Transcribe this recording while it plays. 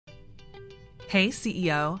Hey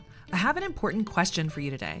CEO, I have an important question for you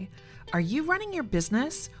today. Are you running your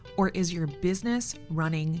business or is your business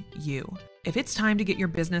running you? If it's time to get your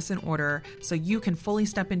business in order so you can fully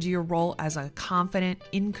step into your role as a confident,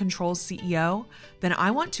 in-control CEO, then I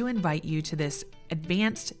want to invite you to this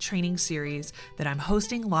advanced training series that I'm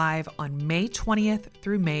hosting live on May 20th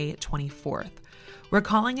through May 24th. We're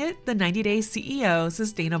calling it the 90-Day CEO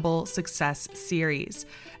Sustainable Success Series.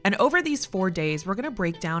 And over these 4 days, we're going to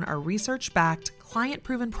break down our research-backed,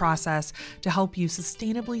 client-proven process to help you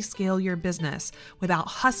sustainably scale your business without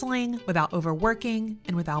hustling, without overworking,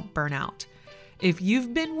 and without burnout. If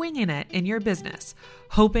you've been winging it in your business,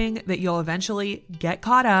 hoping that you'll eventually get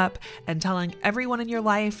caught up and telling everyone in your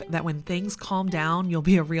life that when things calm down, you'll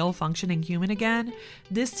be a real functioning human again,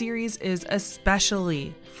 this series is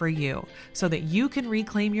especially for you so that you can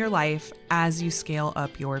reclaim your life as you scale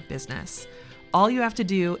up your business. All you have to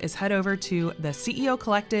do is head over to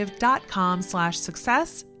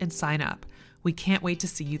theceocollective.com/success and sign up. We can't wait to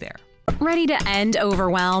see you there. Ready to end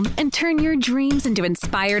overwhelm and turn your dreams into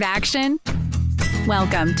inspired action?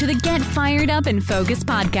 Welcome to the Get Fired Up and Focused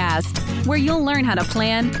podcast, where you'll learn how to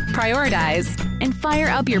plan, prioritize, and fire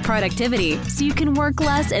up your productivity so you can work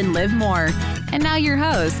less and live more. And now your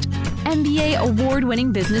host, MBA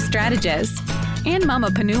award-winning business strategist and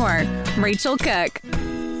mamapreneur, Rachel Cook.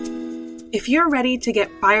 If you're ready to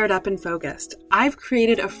get fired up and focused, I've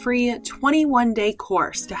created a free 21-day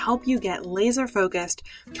course to help you get laser focused,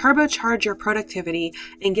 turbocharge your productivity,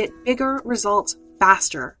 and get bigger results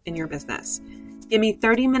faster in your business. Give me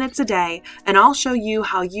 30 minutes a day, and I'll show you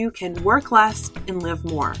how you can work less and live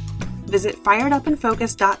more. Visit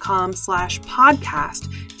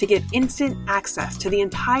firedupandfocused.com/podcast to get instant access to the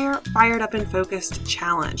entire Fired Up and Focused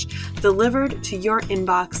challenge delivered to your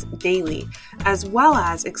inbox daily, as well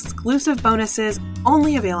as exclusive bonuses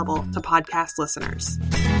only available to podcast listeners.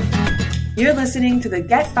 You're listening to the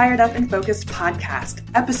Get Fired Up and Focused podcast,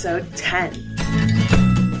 episode 10.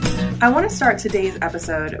 I want to start today's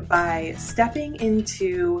episode by stepping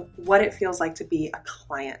into what it feels like to be a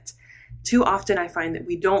client. Too often I find that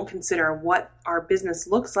we don't consider what our business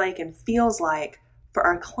looks like and feels like for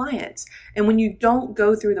our clients. And when you don't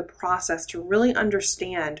go through the process to really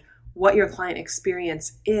understand what your client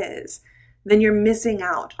experience is, then you're missing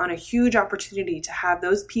out on a huge opportunity to have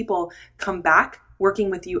those people come back working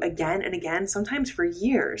with you again and again, sometimes for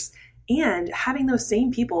years, and having those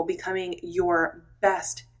same people becoming your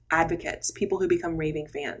best advocates, people who become raving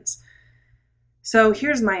fans. So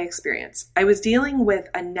here's my experience. I was dealing with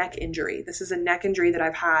a neck injury. This is a neck injury that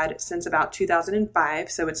I've had since about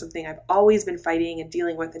 2005. So it's something I've always been fighting and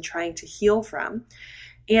dealing with and trying to heal from.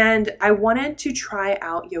 And I wanted to try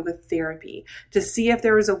out yoga therapy to see if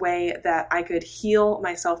there was a way that I could heal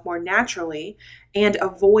myself more naturally and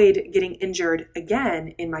avoid getting injured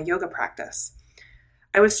again in my yoga practice.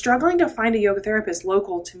 I was struggling to find a yoga therapist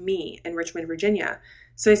local to me in Richmond, Virginia.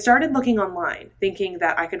 So I started looking online, thinking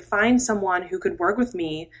that I could find someone who could work with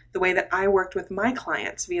me the way that I worked with my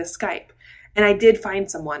clients via Skype. And I did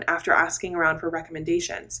find someone after asking around for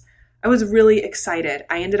recommendations. I was really excited.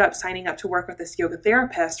 I ended up signing up to work with this yoga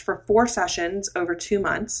therapist for 4 sessions over 2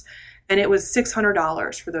 months, and it was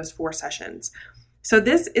 $600 for those 4 sessions. So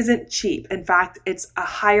this isn't cheap. In fact, it's a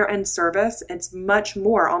higher end service. It's much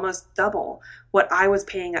more, almost double what I was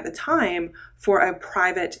paying at the time for a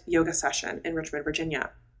private yoga session in Richmond,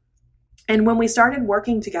 Virginia. And when we started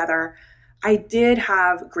working together, I did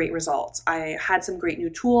have great results. I had some great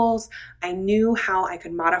new tools. I knew how I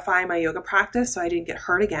could modify my yoga practice so I didn't get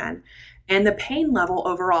hurt again. And the pain level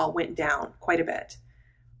overall went down quite a bit.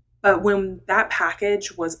 But when that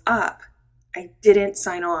package was up, I didn't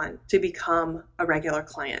sign on to become a regular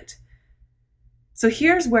client. So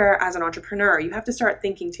here's where, as an entrepreneur, you have to start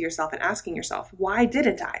thinking to yourself and asking yourself, why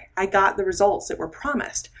didn't I? I got the results that were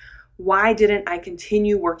promised. Why didn't I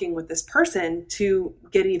continue working with this person to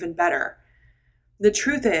get even better? The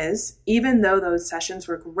truth is, even though those sessions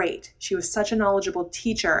were great, she was such a knowledgeable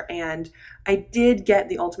teacher, and I did get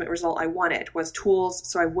the ultimate result I wanted, was tools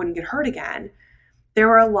so I wouldn't get hurt again. There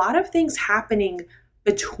were a lot of things happening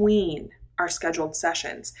between our scheduled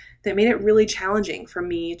sessions that made it really challenging for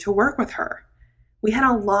me to work with her. We had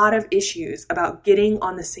a lot of issues about getting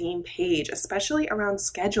on the same page, especially around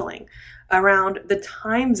scheduling, around the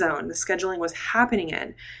time zone the scheduling was happening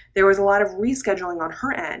in. There was a lot of rescheduling on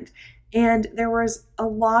her end, and there was a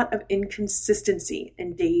lot of inconsistency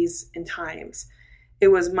in days and times. It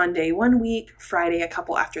was Monday one week, Friday a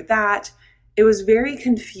couple after that. It was very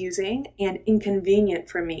confusing and inconvenient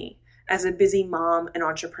for me as a busy mom and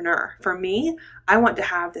entrepreneur. For me, I want to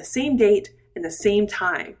have the same date and the same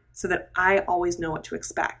time so that I always know what to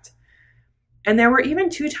expect. And there were even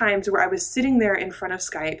 2 times where I was sitting there in front of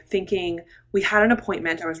Skype thinking we had an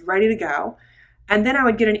appointment, I was ready to go. And then I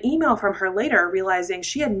would get an email from her later realizing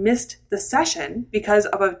she had missed the session because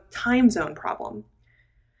of a time zone problem.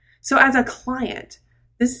 So as a client,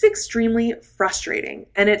 this is extremely frustrating,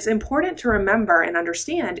 and it's important to remember and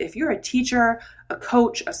understand if you're a teacher, a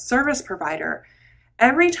coach, a service provider,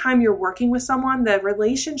 every time you're working with someone, the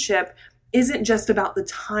relationship isn't just about the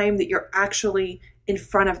time that you're actually in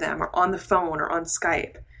front of them or on the phone or on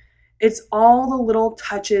Skype. It's all the little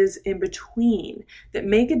touches in between that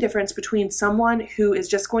make a difference between someone who is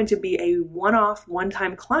just going to be a one-off,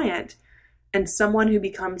 one-time client and someone who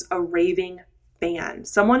becomes a raving fan,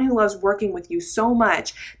 someone who loves working with you so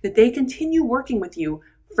much that they continue working with you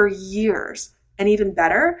for years. And even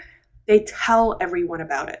better, they tell everyone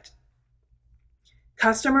about it.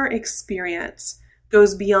 Customer experience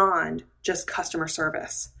goes beyond just customer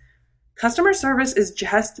service. Customer service is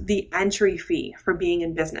just the entry fee for being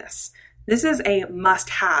in business. This is a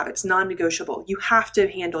must-have. It's non-negotiable. You have to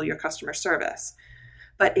handle your customer service.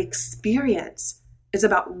 But experience is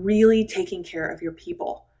about really taking care of your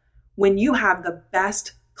people. When you have the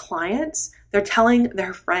best clients, they're telling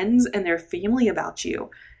their friends and their family about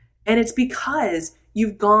you. And it's because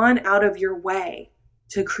you've gone out of your way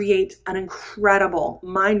to create an incredible,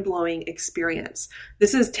 mind-blowing experience.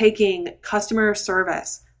 This is taking customer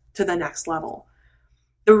service to the next level.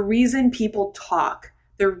 The reason people talk,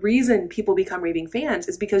 the reason people become raving fans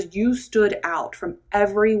is because you stood out from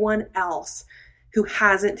everyone else who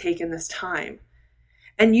hasn't taken this time.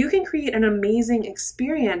 And you can create an amazing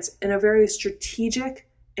experience in a very strategic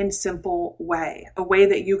and simple way, a way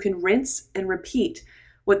that you can rinse and repeat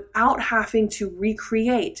without having to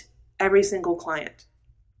recreate every single client.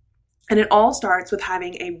 And it all starts with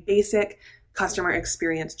having a basic customer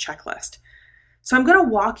experience checklist. So I'm going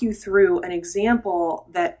to walk you through an example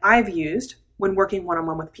that I've used when working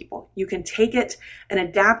one-on-one with people. You can take it and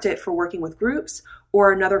adapt it for working with groups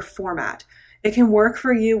or another format. It can work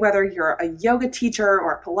for you whether you're a yoga teacher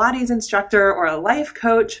or a Pilates instructor or a life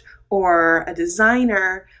coach or a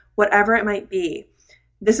designer, whatever it might be.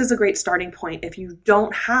 This is a great starting point. If you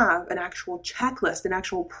don't have an actual checklist, an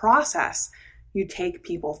actual process you take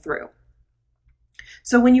people through.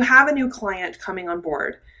 So when you have a new client coming on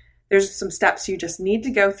board, there's some steps you just need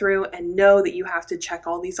to go through and know that you have to check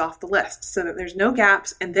all these off the list so that there's no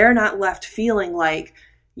gaps and they're not left feeling like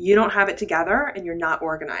you don't have it together and you're not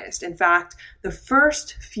organized. In fact, the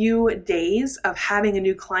first few days of having a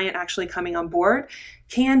new client actually coming on board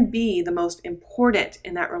can be the most important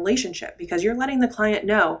in that relationship because you're letting the client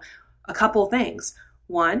know a couple things.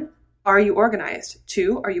 1, are you organized?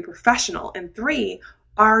 2, are you professional? And 3,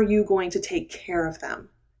 are you going to take care of them?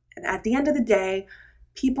 And at the end of the day,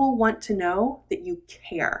 people want to know that you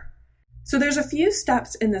care. So there's a few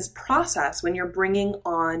steps in this process when you're bringing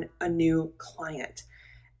on a new client.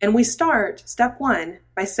 And we start, step 1,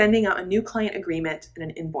 by sending out a new client agreement and an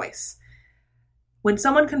invoice. When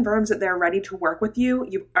someone confirms that they're ready to work with you,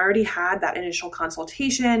 you've already had that initial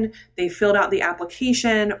consultation, they filled out the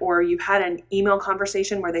application, or you've had an email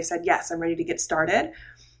conversation where they said, yes, I'm ready to get started.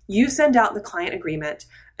 You send out the client agreement,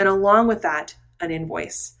 and along with that, an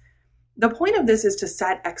invoice. The point of this is to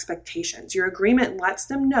set expectations. Your agreement lets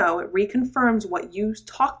them know, it reconfirms what you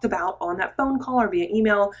talked about on that phone call or via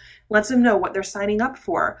email, lets them know what they're signing up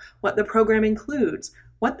for, what the program includes,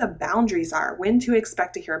 what the boundaries are, when to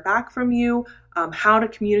expect to hear back from you, how to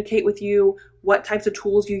communicate with you, what types of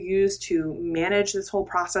tools you use to manage this whole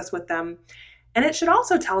process with them. And it should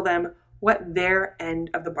also tell them what their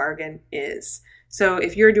end of the bargain is. So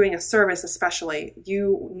if you're doing a service especially,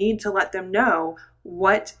 you need to let them know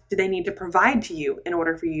what do they need to provide to you in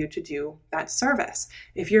order for you to do that service.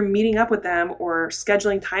 If you're meeting up with them or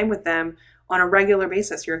scheduling time with them on a regular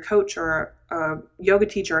basis, you're a coach or a yoga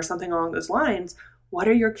teacher or something along those lines, what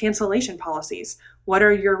are your cancellation policies? What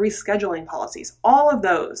are your rescheduling policies? All of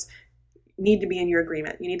those need to be in your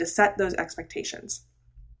agreement. You need to set those expectations.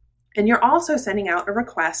 And you're also sending out a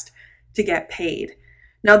request to get paid.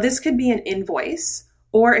 Now, this could be an invoice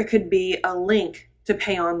or it could be a link to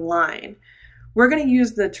pay online. We're going to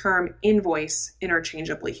use the term invoice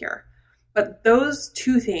interchangeably here. But those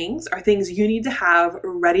two things are things you need to have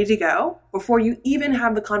ready to go before you even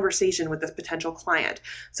have the conversation with this potential client.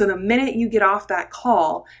 So the minute you get off that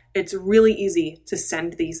call, it's really easy to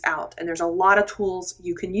send these out. And there's a lot of tools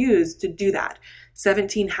you can use to do that.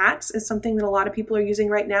 17 Hats is something that a lot of people are using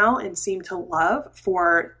right now and seem to love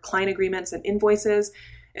for client agreements and invoices.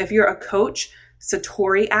 If you're a coach,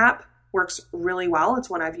 Satori app works really well. It's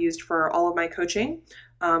one I've used for all of my coaching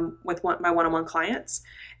with my one-on-one clients.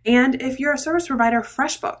 And if you're a service provider,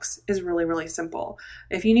 FreshBooks is really, really simple.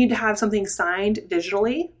 If you need to have something signed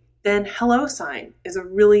digitally, then HelloSign is a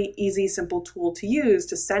really easy, simple tool to use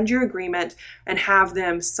to send your agreement and have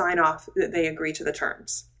them sign off that they agree to the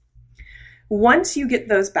terms. Once you get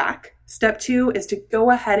those back, step 2 is to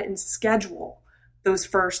go ahead and schedule those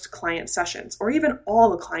first client sessions, or even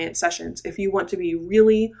all the client sessions if you want to be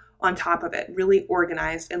really on top of it, really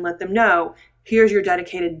organized, and let them know, here's your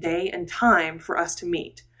dedicated day and time for us to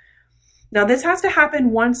meet. Now, this has to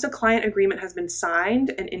happen once the client agreement has been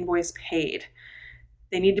signed and invoice paid.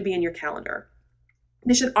 They need to be in your calendar.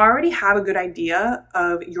 They should already have a good idea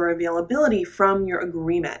of your availability from your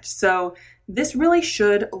agreement. So this really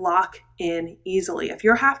should lock in easily. If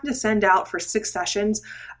you're having to send out for 6 sessions,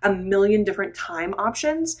 1 million different time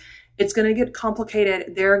options, it's going to get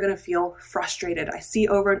complicated. They're going to feel frustrated. I see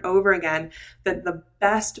over and over again that the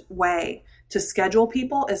best way to schedule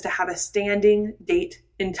people is to have a standing date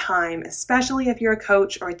and time, especially if you're a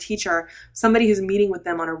coach or a teacher, somebody who's meeting with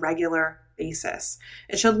them on a regular basis.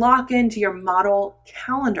 It should lock into your model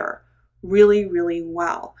calendar really, really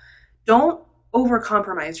well. Don't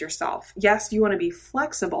overcompromise yourself. Yes, you want to be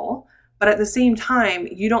flexible, but at the same time,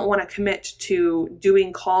 you don't want to commit to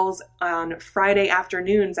doing calls on Friday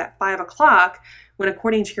afternoons at 5 o'clock when,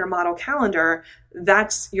 according to your model calendar,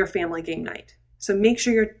 that's your family game night. So make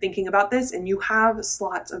sure you're thinking about this and you have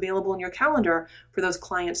slots available in your calendar for those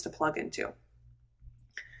clients to plug into.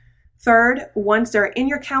 Third, once they're in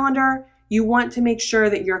your calendar, you want to make sure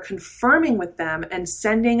that you're confirming with them and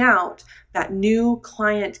sending out that new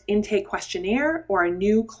client intake questionnaire or a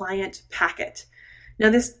new client packet. Now,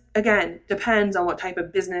 this, again, depends on what type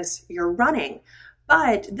of business you're running,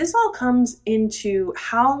 but this all comes into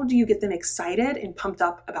how do you get them excited and pumped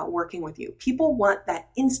up about working with you. People want that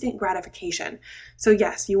instant gratification. So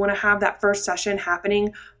yes, you want to have that first session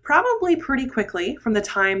happening probably pretty quickly from the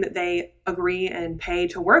time that they agree and pay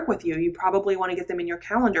to work with you. You probably want to get them in your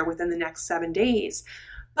calendar within the next 7 days,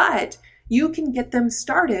 but you can get them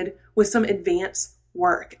started with some advanced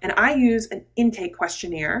work. And I use an intake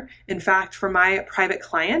questionnaire. In fact, for my private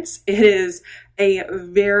clients, it is a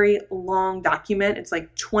very long document. It's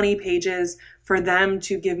like 20 pages for them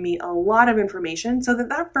to give me a lot of information so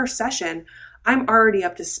that first session, I'm already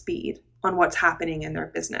up to speed on what's happening in their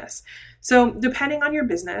business. So depending on your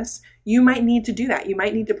business, you might need to do that. You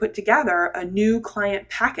might need to put together a new client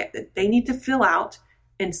packet that they need to fill out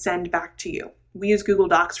and send back to you. We use Google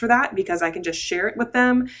Docs for that because I can just share it with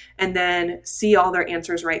them and then see all their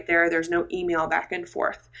answers right there. There's no email back and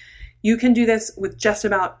forth. You can do this with just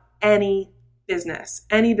about any business.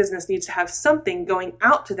 Any business needs to have something going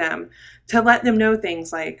out to them to let them know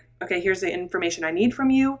things like, okay, here's the information I need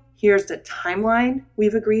from you. Here's the timeline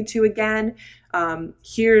we've agreed to again.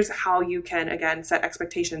 Here's how you can, again, set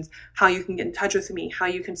expectations, how you can get in touch with me, how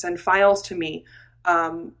you can send files to me,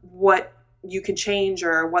 what you can change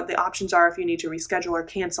or what the options are if you need to reschedule or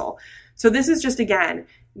cancel. So this is just, again,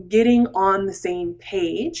 getting on the same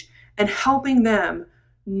page and helping them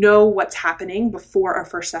know what's happening before our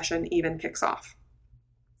first session even kicks off.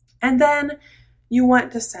 And then you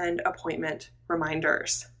want to send appointment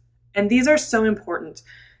reminders. And these are so important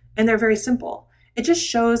and they're very simple. It just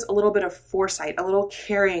shows a little bit of foresight, a little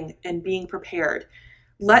caring and being prepared.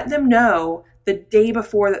 Let them know the day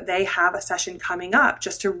before that they have a session coming up,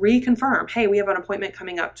 just to reconfirm, hey, we have an appointment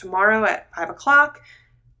coming up tomorrow at 5 o'clock.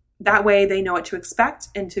 That way they know what to expect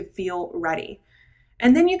and to feel ready.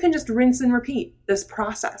 And then you can just rinse and repeat this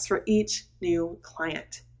process for each new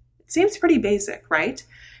client. It seems pretty basic, right?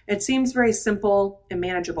 It seems very simple and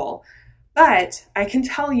manageable. But I can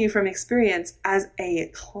tell you from experience as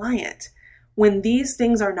a client, when these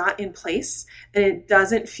things are not in place and it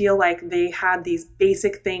doesn't feel like they had these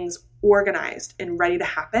basic things organized and ready to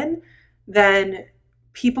happen, then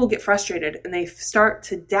people get frustrated and they start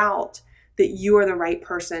to doubt that you are the right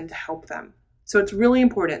person to help them. So it's really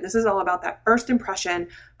important. This is all about that first impression,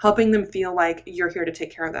 helping them feel like you're here to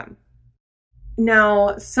take care of them.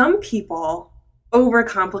 Now, some people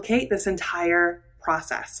overcomplicate this entire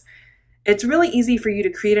process. It's really easy for you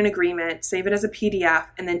to create an agreement, save it as a PDF,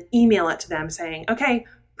 and then email it to them saying, okay,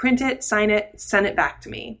 print it, sign it, send it back to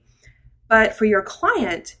me. But for your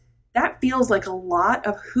client, that feels like a lot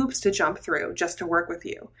of hoops to jump through just to work with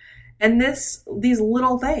you. And these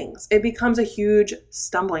little things, it becomes a huge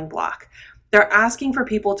stumbling block. They're asking for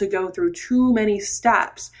people to go through too many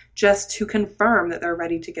steps just to confirm that they're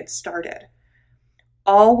ready to get started.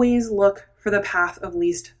 Always look for the path of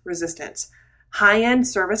least resistance. High-end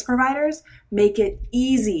service providers make it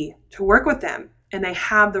easy to work with them, and they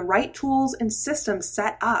have the right tools and systems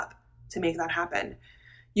set up to make that happen.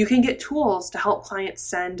 You can get tools to help clients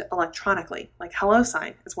send electronically, like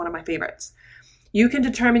HelloSign is one of my favorites. You can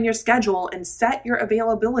determine your schedule and set your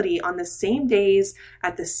availability on the same days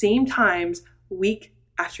at the same times, week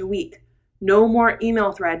after week. No more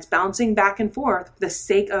email threads bouncing back and forth for the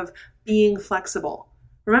sake of being flexible.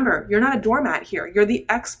 Remember, you're not a doormat here. You're the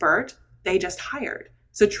expert they just hired.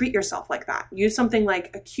 So treat yourself like that. Use something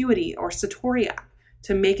like Acuity or Satori app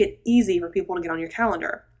to make it easy for people to get on your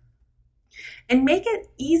calendar. And make it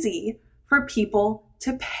easy for people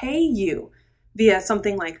to pay you via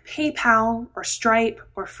something like PayPal or Stripe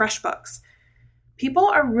or FreshBooks. People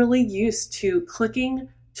are really used to clicking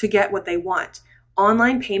to get what they want.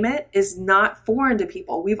 Online payment is not foreign to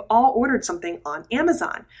people. We've all ordered something on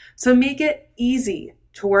Amazon. So make it easy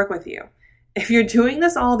to work with you. If you're doing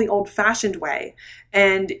this all the old-fashioned way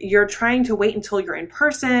and you're trying to wait until you're in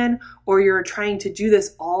person, or you're trying to do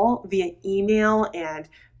this all via email and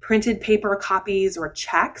printed paper copies or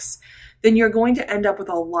checks, then you're going to end up with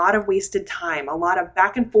a lot of wasted time, a lot of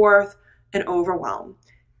back and forth and overwhelm.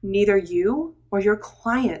 Neither you or your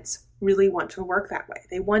clients really want to work that way.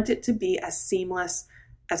 They want it to be as seamless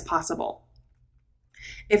as possible.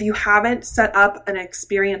 If you haven't set up an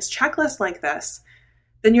experience checklist like this,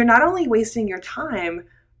 then you're not only wasting your time,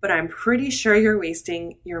 but I'm pretty sure you're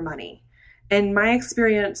wasting your money. In my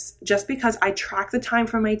experience, just because I track the time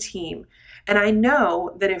from my team, and I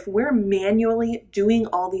know that if we're manually doing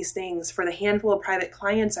all these things for the handful of private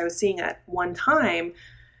clients I was seeing at one time,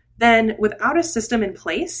 then without a system in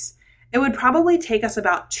place, it would probably take us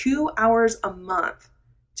about 2 hours a month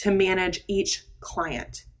to manage each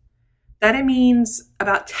client. That means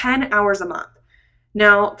about 10 hours a month.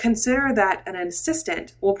 Now, consider that an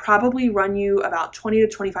assistant will probably run you about $20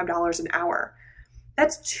 to $25 an hour.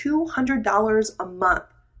 That's $200 a month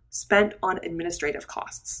spent on administrative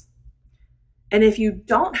costs. And if you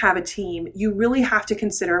don't have a team, you really have to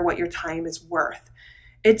consider what your time is worth.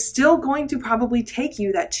 It's still going to probably take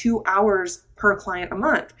you that 2 hours per client a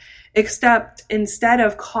month, except instead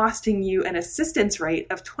of costing you an assistance rate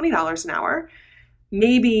of $20 an hour,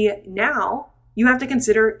 maybe now you have to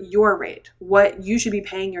consider your rate, what you should be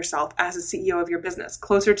paying yourself as a CEO of your business,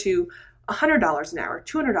 closer to $100 an hour,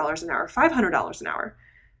 $200 an hour, $500 an hour.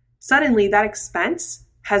 Suddenly that expense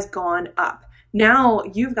has gone up. Now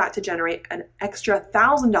you've got to generate an extra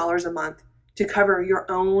 $1,000 a month to cover your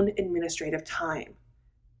own administrative time.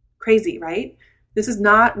 Crazy, right? This is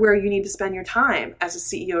not where you need to spend your time as a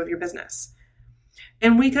CEO of your business.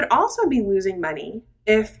 And we could also be losing money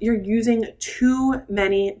if you're using too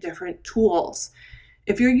many different tools.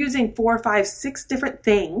 If you're using 4, 5, 6 different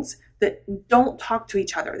things that don't talk to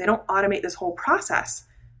each other, they don't automate this whole process,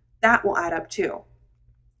 that will add up too.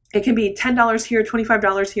 It can be $10 here,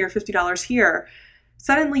 $25 here, $50 here.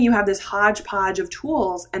 Suddenly you have this hodgepodge of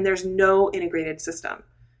tools and there's no integrated system.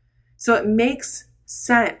 So it makes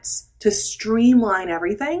sense to streamline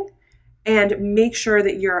everything and make sure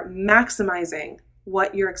that you're maximizing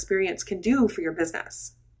what your experience can do for your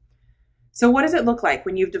business. So what does it look like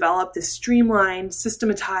when you've developed this streamlined,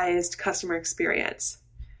 systematized customer experience?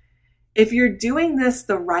 If you're doing this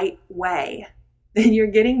the right way, then you're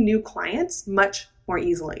getting new clients much more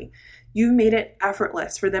easily. You've made it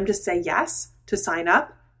effortless for them to say yes, to sign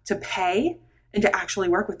up, to pay, and to actually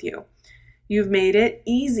work with you. You've made it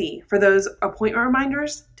easy for those appointment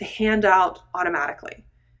reminders to hand out automatically.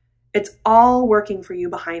 It's all working for you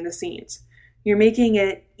behind the scenes. You're making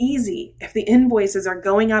it easy if the invoices are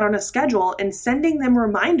going out on a schedule and sending them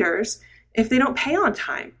reminders if they don't pay on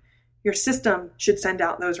time. Your system should send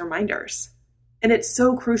out those reminders. And it's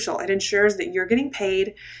so crucial. It ensures that you're getting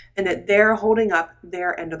paid and that they're holding up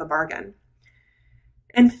their end of the bargain.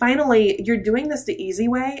 And finally, you're doing this the easy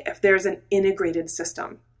way if there's an integrated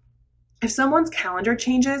system. If someone's calendar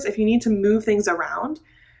changes, if you need to move things around,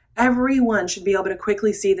 everyone should be able to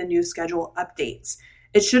quickly see the new schedule updates.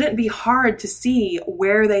 It shouldn't be hard to see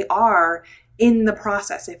where they are in the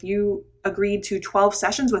process. If you agreed to 12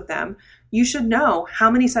 sessions with them, you should know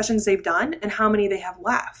how many sessions they've done and how many they have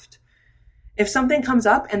left. If something comes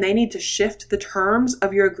up and they need to shift the terms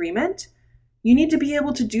of your agreement, you need to be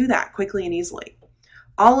able to do that quickly and easily.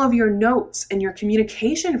 All of your notes and your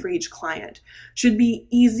communication for each client should be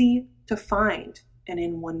easy to find and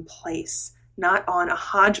in one place, not on a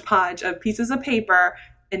hodgepodge of pieces of paper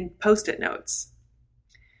and Post-it notes.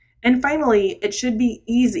 And finally, it should be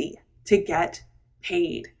easy to get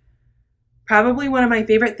paid. Probably one of my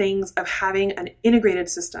favorite things of having an integrated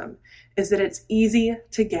system is that it's easy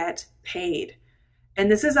to get paid.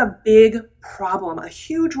 And this is a big problem, a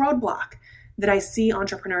huge roadblock that I see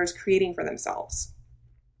entrepreneurs creating for themselves.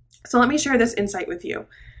 So let me share this insight with you.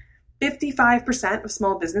 55% of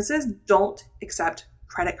small businesses don't accept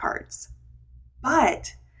credit cards.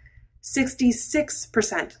 But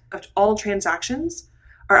 66% of all transactions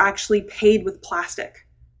are actually paid with plastic,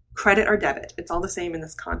 credit or debit. It's all the same in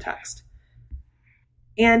this context.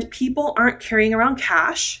 And people aren't carrying around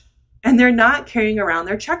cash, and they're not carrying around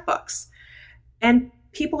their checkbooks. And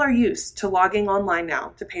people are used to logging online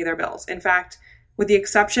now to pay their bills. In fact, with the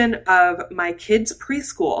exception of my kids'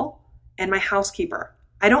 preschool and my housekeeper,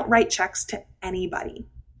 I don't write checks to anybody.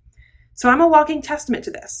 So I'm a walking testament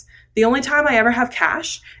to this. The only time I ever have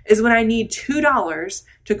cash is when I need $2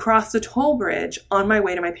 to cross the toll bridge on my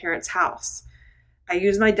way to my parents' house. I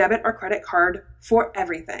use my debit or credit card for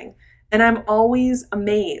everything. And I'm always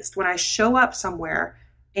amazed when I show up somewhere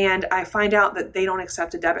and I find out that they don't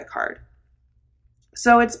accept a debit card.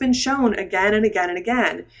 So it's been shown again and again and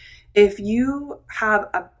again. If you have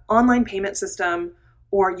an online payment system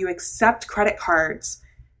or you accept credit cards,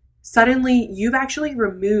 suddenly you've actually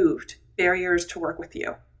removed barriers to work with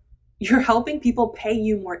you. You're helping people pay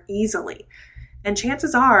you more easily. And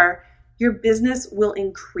chances are your business will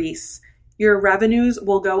increase. Your revenues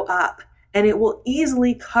will go up, and it will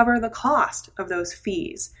easily cover the cost of those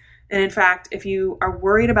fees. And in fact, if you are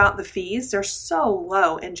worried about the fees, they're so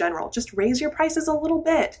low in general. Just raise your prices a little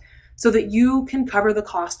bit so that you can cover the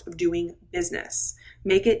cost of doing business.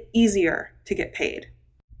 Make it easier to get paid.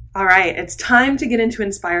 All right, it's time to get into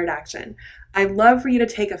inspired action. I'd love for you to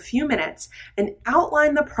take a few minutes and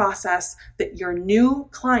outline the process that your new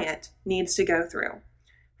client needs to go through.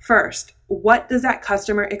 First, what does that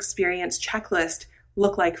customer experience checklist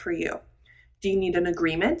look like for you? Do you need an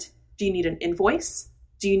agreement? Do you need an invoice?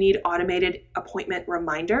 Do you need automated appointment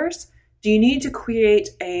reminders? Do you need to create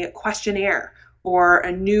a questionnaire or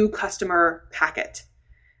a new customer packet?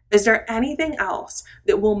 Is there anything else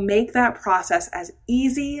that will make that process as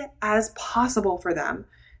easy as possible for them,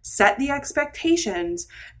 set the expectations,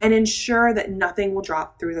 and ensure that nothing will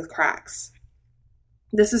drop through the cracks?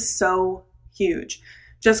 This is so huge.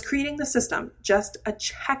 Just creating the system, just a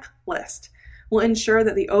checklist, will ensure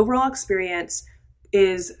that the overall experience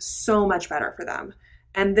is so much better for them.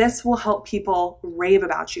 And this will help people rave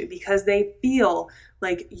about you because they feel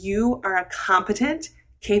like you are a competent,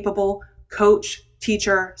 capable coach,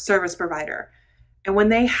 teacher, service provider. And when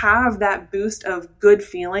they have that boost of good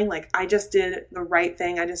feeling, like I just did the right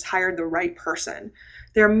thing, I just hired the right person,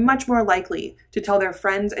 they're much more likely to tell their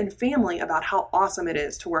friends and family about how awesome it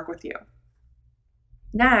is to work with you.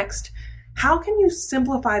 Next, how can you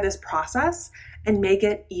simplify this process and make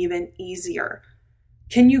it even easier?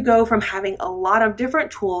 Can you go from having a lot of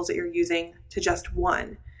different tools that you're using to just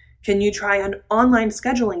one? Can you try an online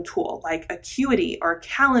scheduling tool like Acuity or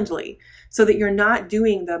Calendly so that you're not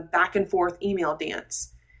doing the back and forth email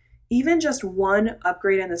dance? Even just one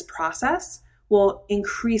upgrade in this process will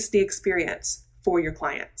increase the experience for your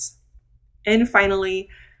clients. And finally,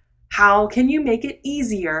 how can you make it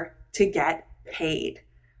easier to get paid?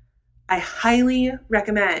 I highly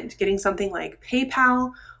recommend getting something like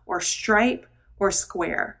PayPal or Stripe or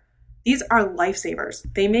Square. These are lifesavers.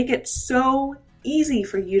 They make it so easy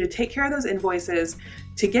for you to take care of those invoices,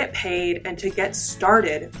 to get paid, and to get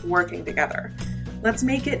started working together. Let's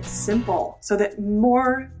make it simple so that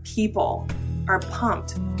more people are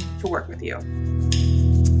pumped to work with you.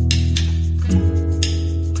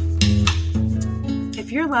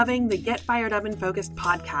 If you're loving the Get Fired Up and Focused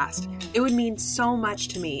podcast, it would mean so much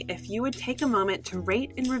to me if you would take a moment to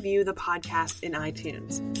rate and review the podcast in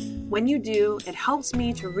iTunes. When you do, it helps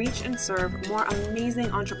me to reach and serve more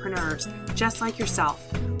amazing entrepreneurs just like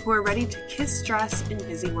yourself who are ready to kiss stress and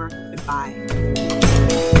busy work goodbye.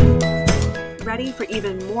 Ready for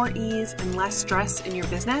even more ease and less stress in your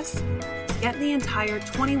business? Get the entire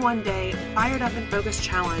 21-day Fired Up and Focused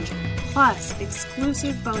Challenge plus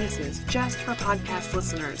exclusive bonuses just for podcast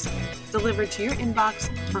listeners delivered to your inbox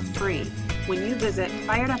for free when you visit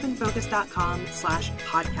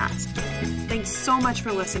firedupandfocused.com/podcast. Thanks so much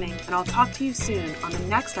for listening, and I'll talk to you soon on the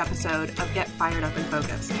next episode of Get Fired Up and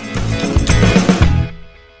Focused.